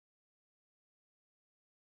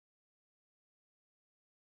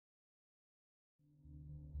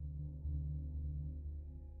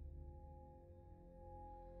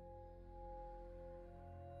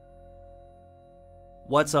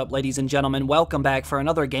What's up, ladies and gentlemen? Welcome back for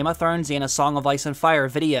another Game of Thrones and A Song of Ice and Fire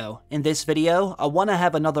video. In this video, I want to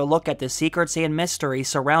have another look at the secrets and mystery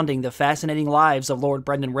surrounding the fascinating lives of Lord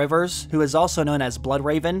Brynden Rivers, who is also known as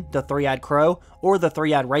Bloodraven, the Three-Eyed Crow, or the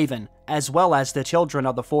Three-Eyed Raven, as well as the Children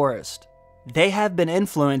of the Forest. They have been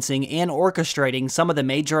influencing and orchestrating some of the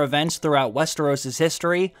major events throughout Westeros'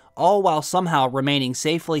 history, all while somehow remaining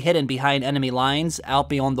safely hidden behind enemy lines out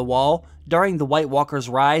beyond the wall during the White Walkers'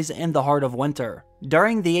 rise in the heart of winter.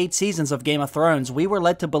 During the 8 seasons of Game of Thrones, we were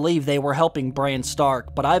led to believe they were helping Bran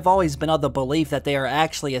Stark, but I've always been of the belief that they are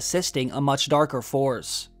actually assisting a much darker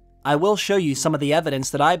force. I will show you some of the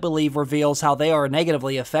evidence that I believe reveals how they are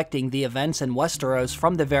negatively affecting the events in Westeros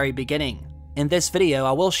from the very beginning. In this video,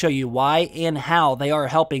 I will show you why and how they are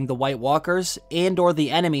helping the White Walkers and or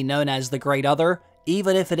the enemy known as the Great Other,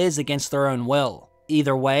 even if it is against their own will.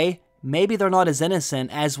 Either way, maybe they're not as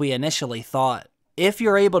innocent as we initially thought. If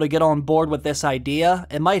you're able to get on board with this idea,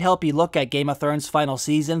 it might help you look at Game of Thrones' final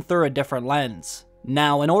season through a different lens.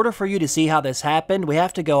 Now, in order for you to see how this happened, we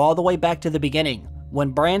have to go all the way back to the beginning,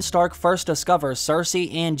 when Bran Stark first discovers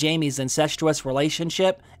Cersei and Jaime's incestuous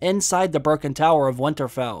relationship inside the Broken Tower of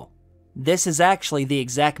Winterfell. This is actually the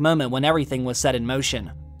exact moment when everything was set in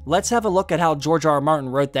motion. Let's have a look at how George R. R. Martin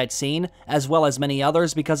wrote that scene, as well as many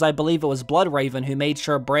others, because I believe it was Bloodraven who made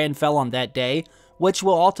sure Bran fell on that day, which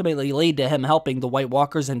will ultimately lead to him helping the White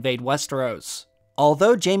Walkers invade Westeros.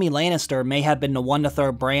 Although Jaime Lannister may have been the one to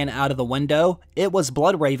throw Bran out of the window, it was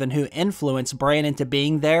Bloodraven who influenced Bran into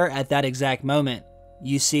being there at that exact moment.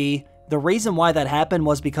 You see, the reason why that happened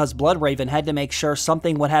was because Bloodraven had to make sure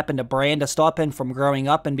something would happen to Bran to stop him from growing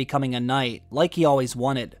up and becoming a knight, like he always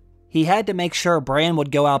wanted. He had to make sure Bran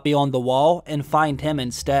would go out beyond the wall and find him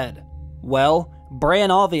instead. Well,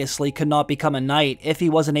 Bran obviously could not become a knight if he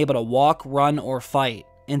wasn't able to walk, run, or fight,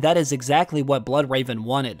 and that is exactly what Bloodraven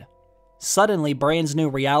wanted. Suddenly, Bran's new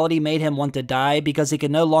reality made him want to die because he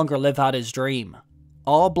could no longer live out his dream.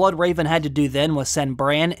 All Bloodraven had to do then was send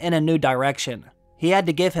Bran in a new direction. He had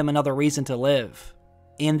to give him another reason to live.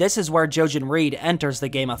 And this is where Jojen Reed enters the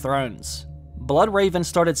Game of Thrones. Bloodraven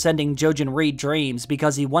started sending Jojen Reed dreams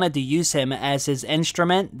because he wanted to use him as his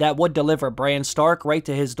instrument that would deliver Bran Stark right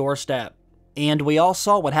to his doorstep. And we all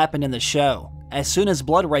saw what happened in the show. As soon as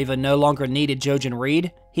Bloodraven no longer needed Jojen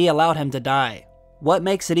Reed, he allowed him to die. What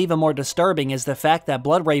makes it even more disturbing is the fact that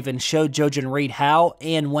Bloodraven showed Jojen Reed how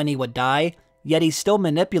and when he would die, yet he still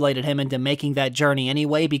manipulated him into making that journey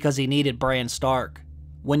anyway because he needed Bran Stark.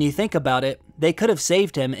 When you think about it, they could have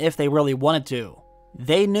saved him if they really wanted to.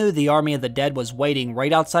 They knew the army of the dead was waiting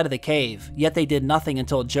right outside of the cave, yet they did nothing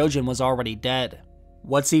until Jojen was already dead.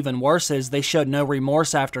 What's even worse is they showed no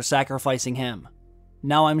remorse after sacrificing him.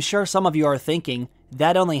 Now I'm sure some of you are thinking,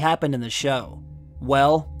 that only happened in the show.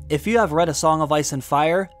 Well, if you have read A Song of Ice and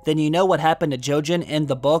Fire, then you know what happened to Jojen in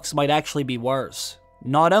the books might actually be worse.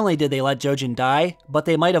 Not only did they let Jojen die, but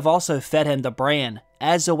they might have also fed him to Bran,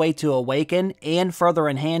 as a way to awaken and further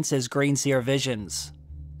enhance his green seer visions.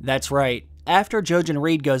 That's right, after Jojen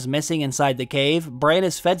Reed goes missing inside the cave, Bran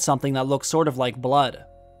is fed something that looks sort of like blood.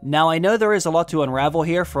 Now I know there is a lot to unravel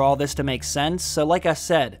here for all this to make sense, so like I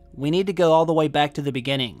said, we need to go all the way back to the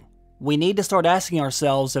beginning. We need to start asking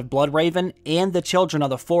ourselves if Bloodraven and the Children of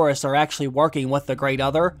the Forest are actually working with the Great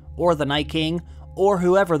Other, or the Night King, or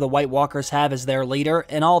whoever the White Walkers have as their leader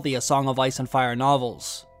in all the A Song of Ice and Fire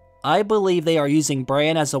novels. I believe they are using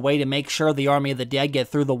Bran as a way to make sure the army of the dead get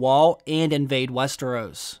through the wall and invade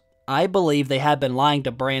Westeros. I believe they have been lying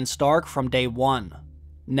to Bran Stark from day one.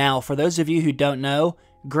 Now, for those of you who don't know,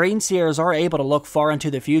 Green Seers are able to look far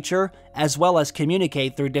into the future, as well as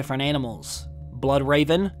communicate through different animals.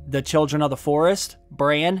 Bloodraven, the Children of the Forest,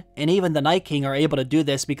 Bran, and even the Night King are able to do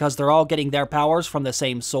this because they're all getting their powers from the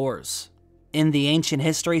same source. In the Ancient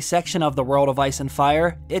History section of the World of Ice and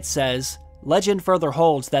Fire, it says, "Legend further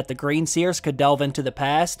holds that the Green Seers could delve into the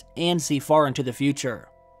past and see far into the future."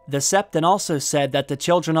 The Septon also said that the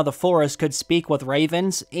Children of the Forest could speak with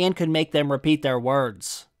ravens and could make them repeat their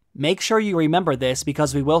words. Make sure you remember this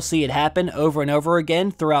because we will see it happen over and over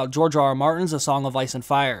again throughout George R. R. Martin's A Song of Ice and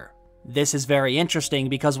Fire. This is very interesting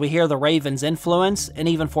because we hear the ravens influence and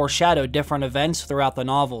even foreshadow different events throughout the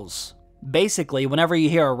novels. Basically, whenever you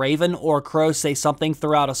hear a raven or crow say something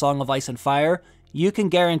throughout A Song of Ice and Fire, you can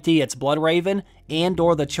guarantee it's Bloodraven and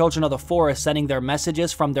or the Children of the Forest sending their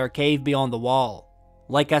messages from their cave beyond the wall.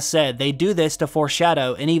 Like I said, they do this to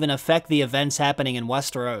foreshadow and even affect the events happening in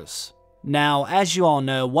Westeros. Now, as you all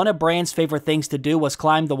know, one of Bran's favorite things to do was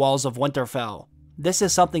climb the walls of Winterfell. This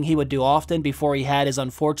is something he would do often before he had his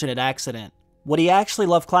unfortunate accident. What he actually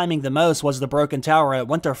loved climbing the most was the Broken Tower at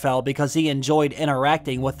Winterfell because he enjoyed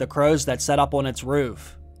interacting with the crows that set up on its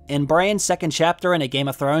roof. In Bran's second chapter in A Game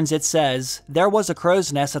of Thrones, it says, "There was a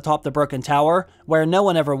crow's nest atop the broken tower where no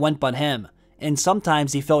one ever went but him, and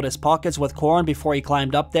sometimes he filled his pockets with corn before he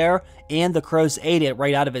climbed up there, and the crows ate it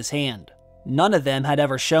right out of his hand. None of them had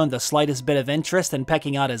ever shown the slightest bit of interest in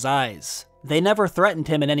pecking out his eyes. They never threatened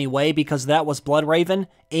him in any way because that was Bloodraven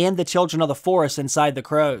and the children of the forest inside the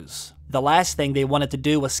crows. The last thing they wanted to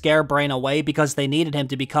do was scare Bran away because they needed him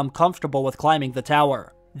to become comfortable with climbing the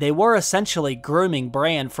tower. They were essentially grooming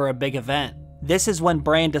Bran for a big event. This is when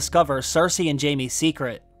Bran discovers Cersei and Jaime's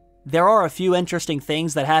secret. There are a few interesting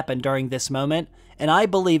things that happened during this moment, and I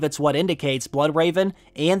believe it's what indicates Bloodraven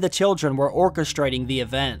and the children were orchestrating the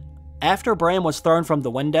event. After Bran was thrown from the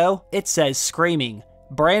window, it says screaming,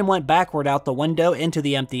 Bran went backward out the window into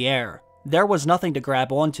the empty air. There was nothing to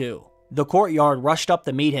grab onto. The courtyard rushed up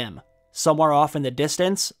to meet him. Somewhere off in the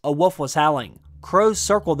distance, a wolf was howling. Crows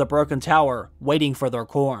circled the broken tower, waiting for their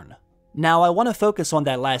corn. Now I want to focus on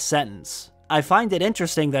that last sentence. I find it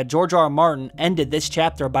interesting that George R. R. Martin ended this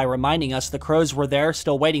chapter by reminding us the crows were there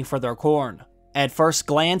still waiting for their corn. At first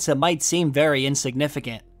glance, it might seem very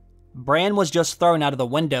insignificant. Bran was just thrown out of the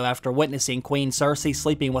window after witnessing Queen Cersei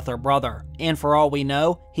sleeping with her brother, and for all we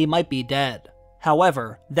know, he might be dead.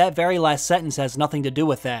 However, that very last sentence has nothing to do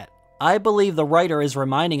with that. I believe the writer is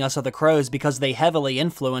reminding us of the crows because they heavily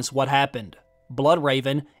influenced what happened.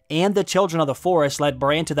 Bloodraven and the children of the forest led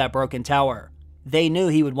Bran to that broken tower. They knew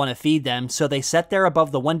he would want to feed them, so they sat there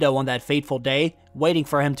above the window on that fateful day, waiting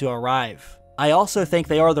for him to arrive. I also think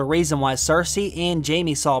they are the reason why Cersei and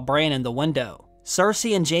Jaime saw Bran in the window.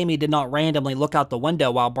 Cersei and Jaime did not randomly look out the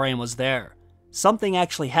window while Bran was there. Something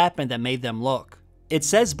actually happened that made them look. It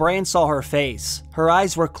says Bran saw her face. Her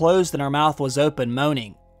eyes were closed and her mouth was open,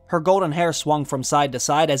 moaning. Her golden hair swung from side to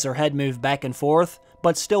side as her head moved back and forth,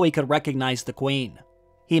 but still he could recognize the queen.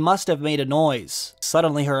 He must have made a noise.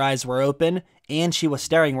 Suddenly her eyes were open, and she was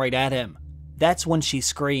staring right at him. That's when she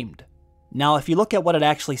screamed. Now if you look at what it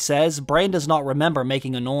actually says, Bran does not remember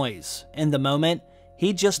making a noise. In the moment,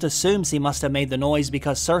 he just assumes he must have made the noise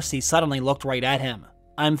because Cersei suddenly looked right at him.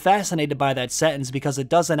 I'm fascinated by that sentence because it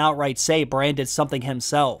doesn't outright say Bran did something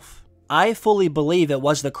himself. I fully believe it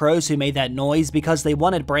was the crows who made that noise because they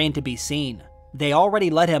wanted Bran to be seen. They already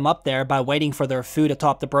led him up there by waiting for their food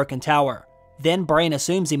atop the broken tower. Then Bran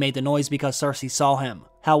assumes he made the noise because Cersei saw him.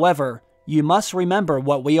 However, you must remember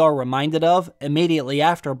what we are reminded of immediately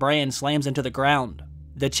after Bran slams into the ground.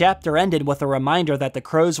 The chapter ended with a reminder that the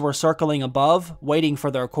crows were circling above, waiting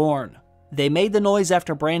for their corn. They made the noise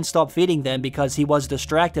after Bran stopped feeding them because he was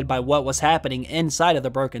distracted by what was happening inside of the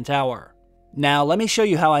broken tower. Now let me show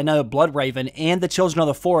you how I know Bloodraven and the children of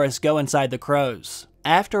the forest go inside the crows.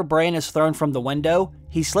 After Bran is thrown from the window,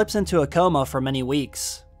 he slips into a coma for many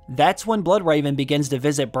weeks. That's when Bloodraven begins to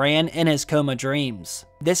visit Bran in his coma dreams.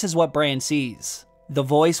 This is what Bran sees. The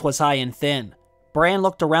voice was high and thin. Bran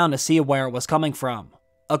looked around to see where it was coming from.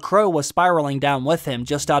 A crow was spiraling down with him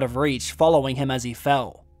just out of reach, following him as he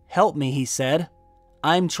fell. "Help me," he said.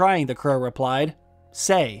 "I'm trying," the crow replied.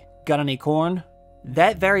 "Say, got any corn?"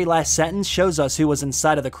 That very last sentence shows us who was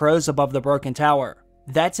inside of the crows above the broken tower.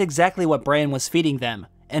 That's exactly what Bran was feeding them,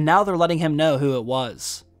 and now they're letting him know who it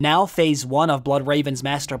was. Now phase 1 of Bloodraven's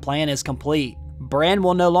master plan is complete. Bran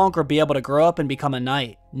will no longer be able to grow up and become a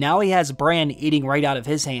knight. Now he has Bran eating right out of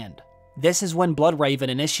his hand. This is when Bloodraven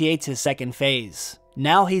initiates his second phase.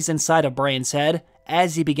 Now he's inside of Bran's head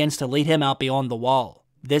as he begins to lead him out beyond the wall.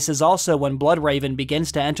 This is also when Bloodraven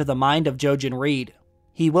begins to enter the mind of Jojen Reed.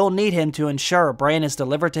 He will need him to ensure Bran is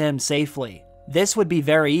delivered to him safely. This would be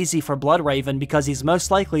very easy for Bloodraven because he's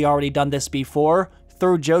most likely already done this before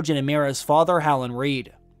through Jojen and Mira's father, Howland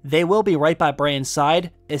Reed. They will be right by Bran's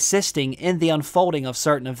side, assisting in the unfolding of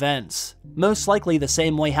certain events, most likely the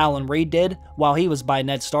same way Howland Reed did while he was by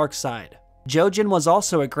Ned Stark's side. Jojen was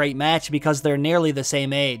also a great match because they're nearly the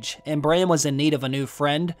same age, and Bran was in need of a new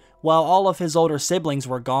friend, while all of his older siblings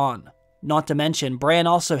were gone. Not to mention, Bran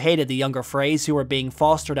also hated the younger Freys who were being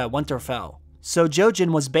fostered at Winterfell. So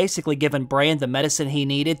Jojen was basically giving Bran the medicine he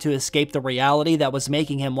needed to escape the reality that was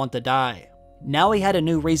making him want to die. Now he had a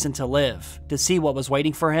new reason to live, to see what was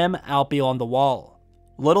waiting for him out beyond the wall.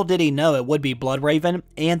 Little did he know it would be Bloodraven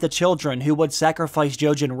and the children who would sacrifice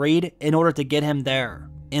Jojen Reed in order to get him there.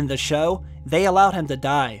 In the show, they allowed him to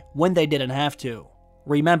die when they didn't have to.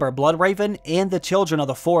 Remember, Bloodraven and the children of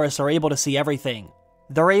the forest are able to see everything.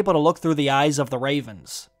 They're able to look through the eyes of the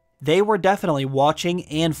ravens. They were definitely watching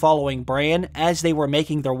and following Bran as they were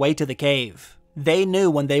making their way to the cave. They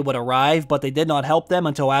knew when they would arrive, but they did not help them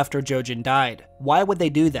until after Jojen died. Why would they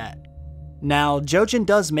do that? Now, Jojen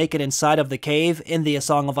does make it inside of the cave in the A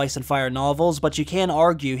Song of Ice and Fire novels, but you can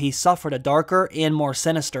argue he suffered a darker and more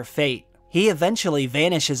sinister fate. He eventually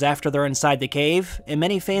vanishes after they're inside the cave, and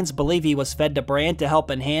many fans believe he was fed to Bran to help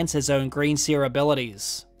enhance his own green seer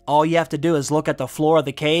abilities. All you have to do is look at the floor of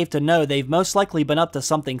the cave to know they've most likely been up to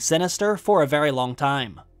something sinister for a very long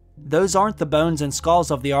time. Those aren't the bones and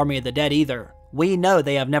skulls of the Army of the Dead either. We know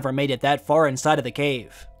they have never made it that far inside of the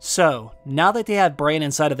cave. So, now that they have Bran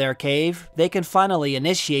inside of their cave, they can finally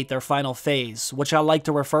initiate their final phase, which I like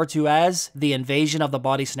to refer to as the invasion of the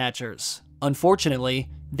Body Snatchers. Unfortunately,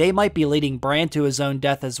 they might be leading Bran to his own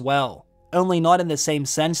death as well, only not in the same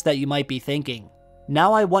sense that you might be thinking.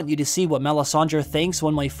 Now I want you to see what Melisandre thinks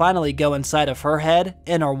when we finally go inside of her head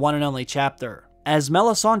in our one and only chapter. As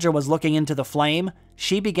Melisandre was looking into the flame,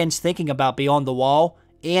 she begins thinking about Beyond the Wall,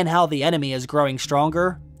 and how the enemy is growing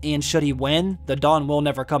stronger, and should he win, the dawn will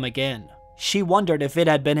never come again. She wondered if it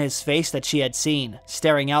had been his face that she had seen,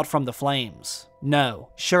 staring out from the flames. No,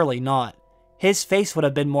 surely not. His face would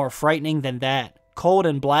have been more frightening than that, cold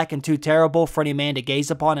and black and too terrible for any man to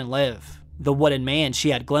gaze upon and live. The wooden man she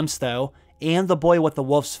had glimpsed though, and the boy with the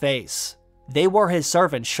wolf's face. They were his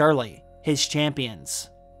servants surely, his champions.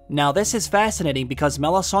 Now this is fascinating because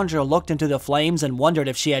Melisandre looked into the flames and wondered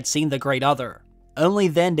if she had seen the Great Other. Only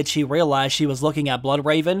then did she realize she was looking at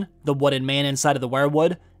Bloodraven, the wooden man inside of the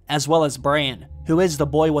werewood, as well as Bran, who is the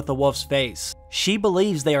boy with the wolf's face. She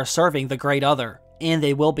believes they are serving the Great Other, and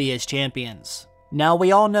they will be his champions. Now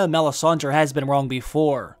we all know Melisandre has been wrong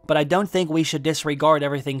before, but I don't think we should disregard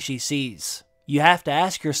everything she sees. You have to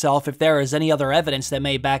ask yourself if there is any other evidence that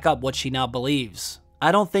may back up what she now believes.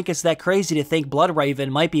 I don't think it's that crazy to think Bloodraven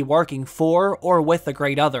might be working for or with the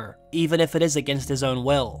Great Other, even if it is against his own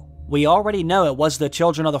will. We already know it was the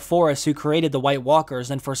Children of the Forest who created the White Walkers,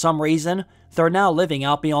 and for some reason, they're now living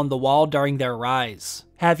out beyond the wall during their rise.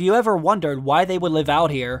 Have you ever wondered why they would live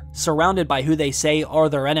out here, surrounded by who they say are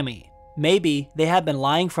their enemy? Maybe they have been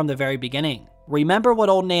lying from the very beginning. Remember what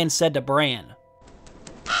Old Nan said to Bran.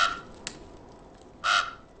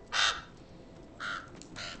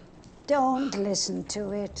 Don't listen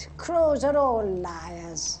to it. Crows are all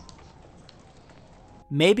liars.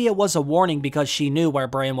 Maybe it was a warning because she knew where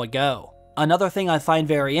Bran would go. Another thing I find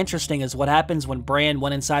very interesting is what happens when Bran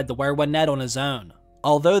went inside the werewood net on his own.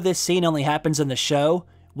 Although this scene only happens in the show,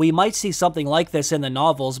 we might see something like this in the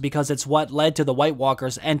novels because it's what led to the White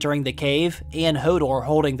Walkers entering the cave and Hodor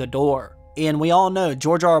holding the door. And we all know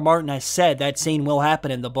George R. R. Martin has said that scene will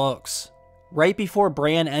happen in the books. Right before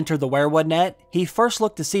Bran entered the werewood net, he first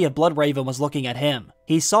looked to see if Bloodraven was looking at him.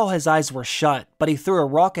 He saw his eyes were shut, but he threw a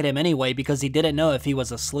rock at him anyway because he didn't know if he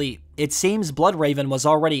was asleep. It seems Bloodraven was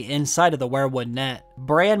already inside of the werewood net.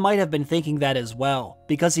 Bran might have been thinking that as well,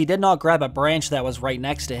 because he did not grab a branch that was right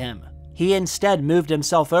next to him. He instead moved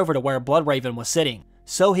himself over to where Bloodraven was sitting,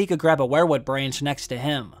 so he could grab a werewood branch next to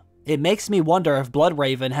him. It makes me wonder if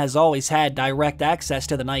Bloodraven has always had direct access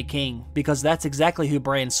to the Night King, because that's exactly who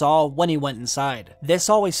Bran saw when he went inside. This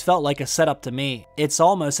always felt like a setup to me. It's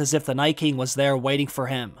almost as if the Night King was there waiting for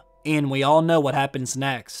him. And we all know what happens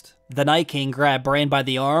next. The Night King grabbed Bran by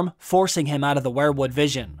the arm, forcing him out of the werewood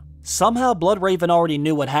vision. Somehow Bloodraven already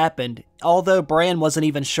knew what happened, although Bran wasn't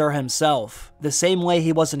even sure himself, the same way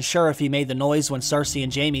he wasn't sure if he made the noise when Cersei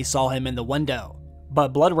and Jaime saw him in the window.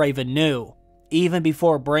 But Bloodraven knew, even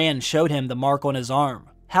before Bran showed him the mark on his arm.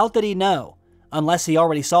 How did he know? Unless he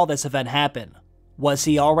already saw this event happen. Was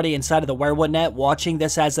he already inside of the werewood net watching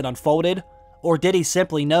this as it unfolded? Or did he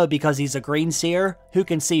simply know because he's a green seer who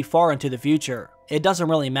can see far into the future? It doesn't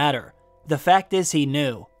really matter. The fact is he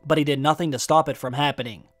knew, but he did nothing to stop it from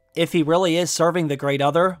happening. If he really is serving the Great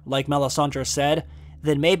Other, like Melisandre said,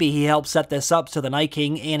 then maybe he helped set this up so the Night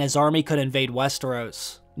King and his army could invade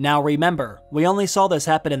Westeros. Now remember, we only saw this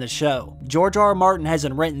happen in the show. George R. R. Martin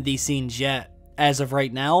hasn't written these scenes yet. As of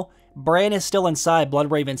right now, Bran is still inside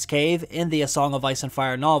Bloodraven's cave in the A Song of Ice and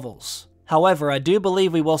Fire novels. However, I do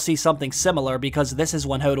believe we will see something similar because this is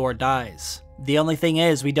when Hodor dies. The only thing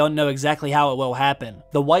is, we don't know exactly how it will happen.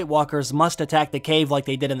 The White Walkers must attack the cave like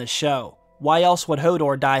they did in the show. Why else would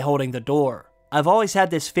Hodor die holding the door? I've always had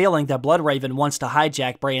this feeling that Bloodraven wants to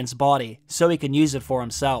hijack Bran's body so he can use it for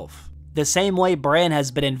himself. The same way Bran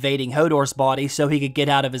has been invading Hodor's body so he could get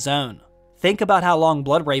out of his own. Think about how long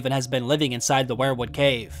Bloodraven has been living inside the werewood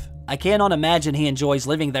cave. I cannot imagine he enjoys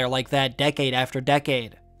living there like that decade after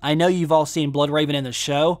decade. I know you've all seen Bloodraven in the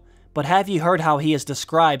show, but have you heard how he is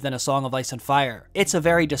described in A Song of Ice and Fire? It's a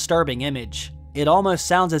very disturbing image. It almost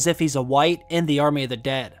sounds as if he's a white in the Army of the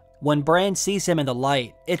Dead. When Bran sees him in the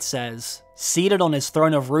light, it says, "Seated on his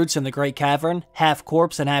throne of roots in the great cavern, half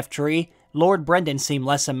corpse and half tree, Lord Brendan seemed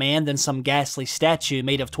less a man than some ghastly statue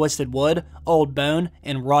made of twisted wood, old bone,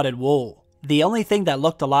 and rotted wool. The only thing that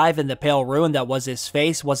looked alive in the pale ruin that was his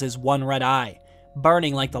face was his one red eye,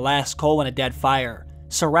 burning like the last coal in a dead fire,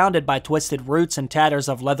 surrounded by twisted roots and tatters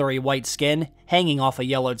of leathery white skin hanging off a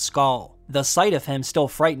yellowed skull. The sight of him still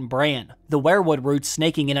frightened Bran, the weirwood roots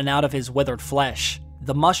snaking in and out of his withered flesh,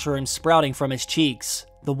 the mushrooms sprouting from his cheeks,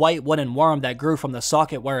 the white wooden worm that grew from the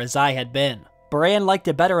socket where his eye had been. Bran liked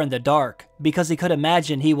it better in the dark, because he could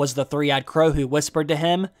imagine he was the three-eyed crow who whispered to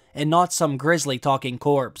him, and not some grisly talking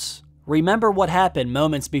corpse. Remember what happened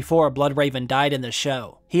moments before Bloodraven died in the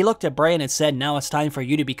show. He looked at Bran and said, "Now it's time for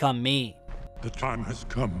you to become me." The time has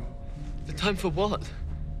come. The time for what?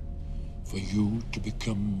 For you to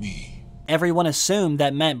become me. Everyone assumed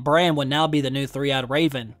that meant Bran would now be the new three-eyed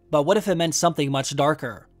raven, but what if it meant something much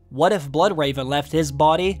darker? What if Bloodraven left his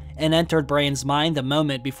body and entered Bran's mind the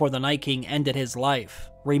moment before the Night King ended his life?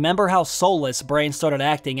 Remember how soulless Bran started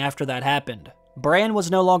acting after that happened. Bran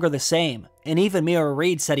was no longer the same, and even Mira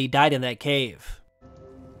Reed said he died in that cave.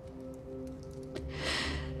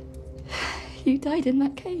 You died in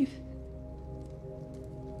that cave.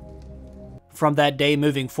 From that day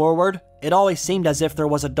moving forward, it always seemed as if there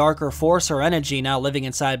was a darker force or energy now living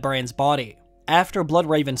inside Bran's body. After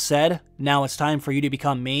Bloodraven said, "Now it's time for you to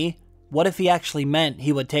become me," what if he actually meant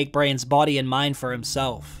he would take Bran's body and mind for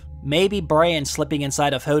himself? Maybe Bran slipping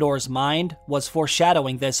inside of Hodor's mind was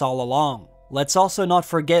foreshadowing this all along. Let's also not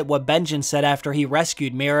forget what Benjen said after he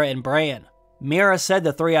rescued Mira and Bran. Mira said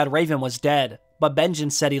the three-eyed raven was dead, but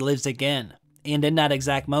Benjen said he lives again. And in that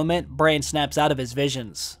exact moment, Bran snaps out of his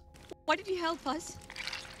visions. Why did you help us?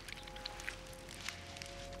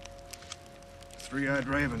 Three-eyed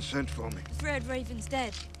raven sent for me. The three-eyed raven's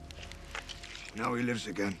dead. Now he lives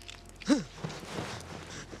again.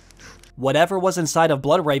 Whatever was inside of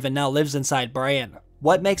Bloodraven now lives inside Bran.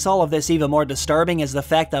 What makes all of this even more disturbing is the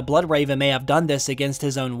fact that Bloodraven may have done this against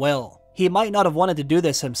his own will. He might not have wanted to do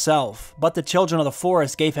this himself, but the Children of the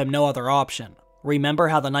Forest gave him no other option. Remember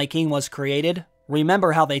how the Night King was created?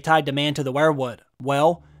 Remember how they tied the man to the weirwood?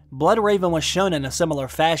 Well, Bloodraven was shown in a similar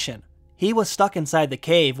fashion. He was stuck inside the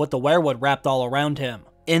cave with the weirwood wrapped all around him.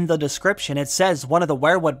 In the description, it says one of the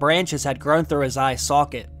weirwood branches had grown through his eye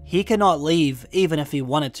socket. He cannot leave, even if he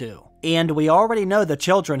wanted to. And we already know the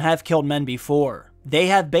children have killed men before. They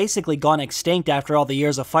have basically gone extinct after all the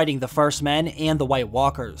years of fighting the First Men and the White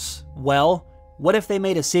Walkers. Well, what if they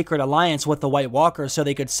made a secret alliance with the White Walkers so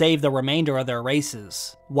they could save the remainder of their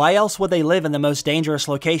races? Why else would they live in the most dangerous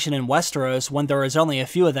location in Westeros when there is only a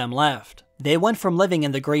few of them left? They went from living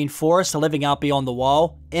in the Green Forest to living out beyond the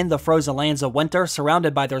Wall, in the frozen lands of winter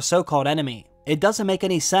surrounded by their so-called enemy. It doesn't make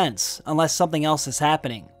any sense unless something else is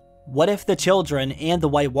happening. What if the children and the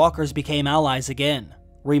White Walkers became allies again?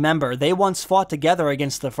 Remember, they once fought together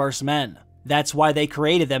against the First Men. That's why they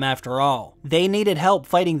created them after all. They needed help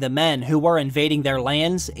fighting the men who were invading their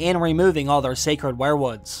lands and removing all their sacred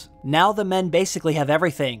weirwoods. Now the men basically have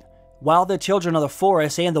everything, while the Children of the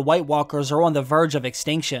Forest and the White Walkers are on the verge of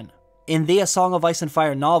extinction. In the A Song of Ice and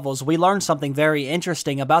Fire novels, we learn something very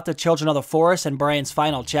interesting about the Children of the Forest and Bran's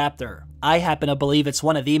final chapter. I happen to believe it's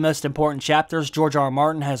one of the most important chapters George R. R.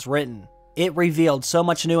 Martin has written. It revealed so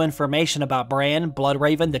much new information about Bran,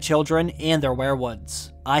 Bloodraven, the children, and their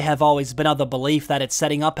weirwoods. I have always been of the belief that it's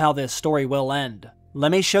setting up how this story will end.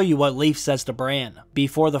 Let me show you what Leaf says to Bran.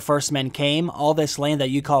 Before the First Men came, all this land that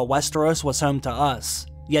you call Westeros was home to us.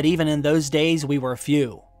 Yet even in those days, we were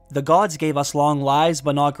few. The gods gave us long lives,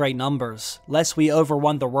 but not great numbers, lest we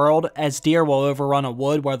overrun the world, as deer will overrun a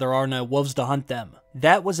wood where there are no wolves to hunt them.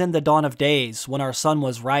 That was in the dawn of days, when our sun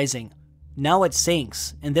was rising. Now it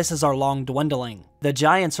sinks, and this is our long dwindling. The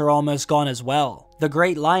giants are almost gone as well. The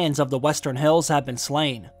great lions of the western hills have been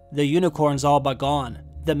slain. The unicorns all but gone.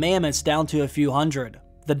 The mammoths down to a few hundred.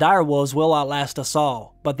 The direwolves will outlast us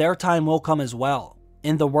all, but their time will come as well.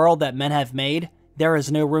 In the world that men have made, there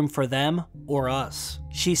is no room for them or us.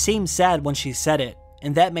 She seemed sad when she said it,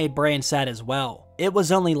 and that made Bran sad as well. It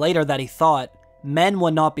was only later that he thought, men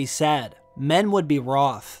would not be sad. Men would be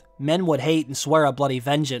wroth. Men would hate and swear a bloody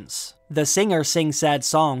vengeance. The singers sing sad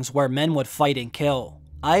songs where men would fight and kill.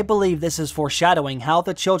 I believe this is foreshadowing how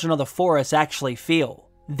the Children of the Forest actually feel.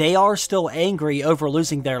 They are still angry over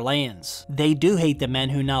losing their lands. They do hate the men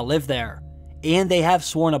who now live there. And they have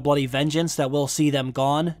sworn a bloody vengeance that will see them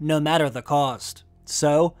gone, no matter the cost.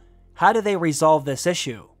 So, how do they resolve this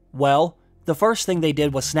issue? Well, the first thing they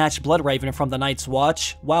did was snatch Bloodraven from the Night's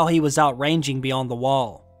Watch while he was out ranging beyond the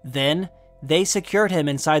wall. Then, they secured him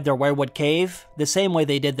inside their weirwood cave, the same way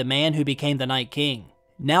they did the man who became the Night King.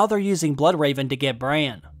 Now they're using Bloodraven to get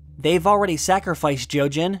Bran. They've already sacrificed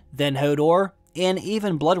Jojen, then Hodor, and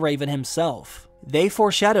even Bloodraven himself. They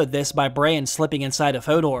foreshadowed this by Bran slipping inside of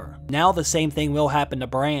Hodor. Now the same thing will happen to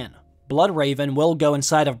Bran. Bloodraven will go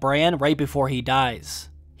inside of Bran right before he dies.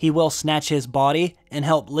 he will snatch his body and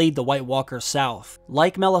help lead the White Walkers south.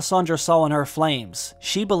 Like Melisandre saw in her flames,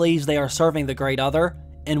 she believes they are serving the Great Other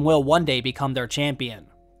and will one day become their champion.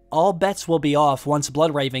 All bets will be off once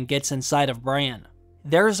Bloodraven gets inside of Bran.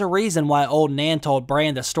 There is a reason why old Nan told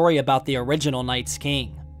Bran the story about the original Night's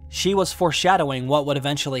King. She was foreshadowing what would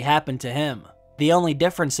eventually happen to him. The only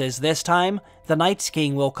difference is this time, the Night's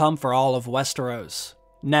King will come for all of Westeros.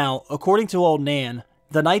 Now, according to old Nan,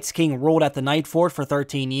 the Night's King ruled at the Night Fort for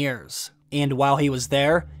 13 years, and while he was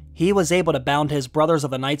there, he was able to bound his brothers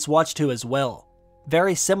of the Night's Watch to his will.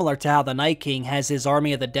 Very similar to how the Night King has his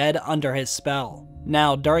army of the dead under his spell.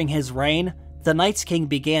 Now, during his reign, the Night's King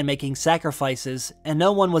began making sacrifices, and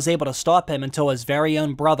no one was able to stop him until his very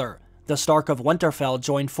own brother, the Stark of Winterfell,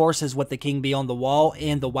 joined forces with the King Beyond the Wall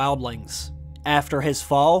and the Wildlings. After his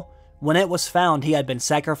fall, when it was found he had been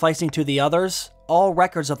sacrificing to the others, all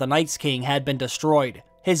records of the Night's King had been destroyed,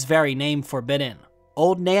 his very name forbidden.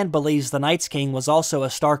 Old Nan believes the Night's King was also a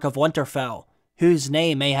Stark of Winterfell, whose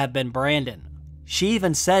name may have been Brandon. She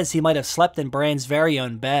even says he might have slept in Bran's very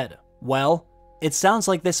own bed. Well, it sounds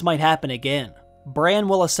like this might happen again. Bran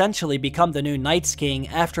will essentially become the new Night's King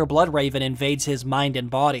after Bloodraven invades his mind and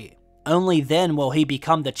body. Only then will he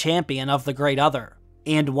become the champion of the Great Other.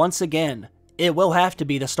 And once again, it will have to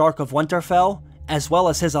be the Stark of Winterfell, as well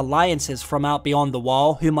as his alliances from out beyond the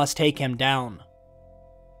wall who must take him down.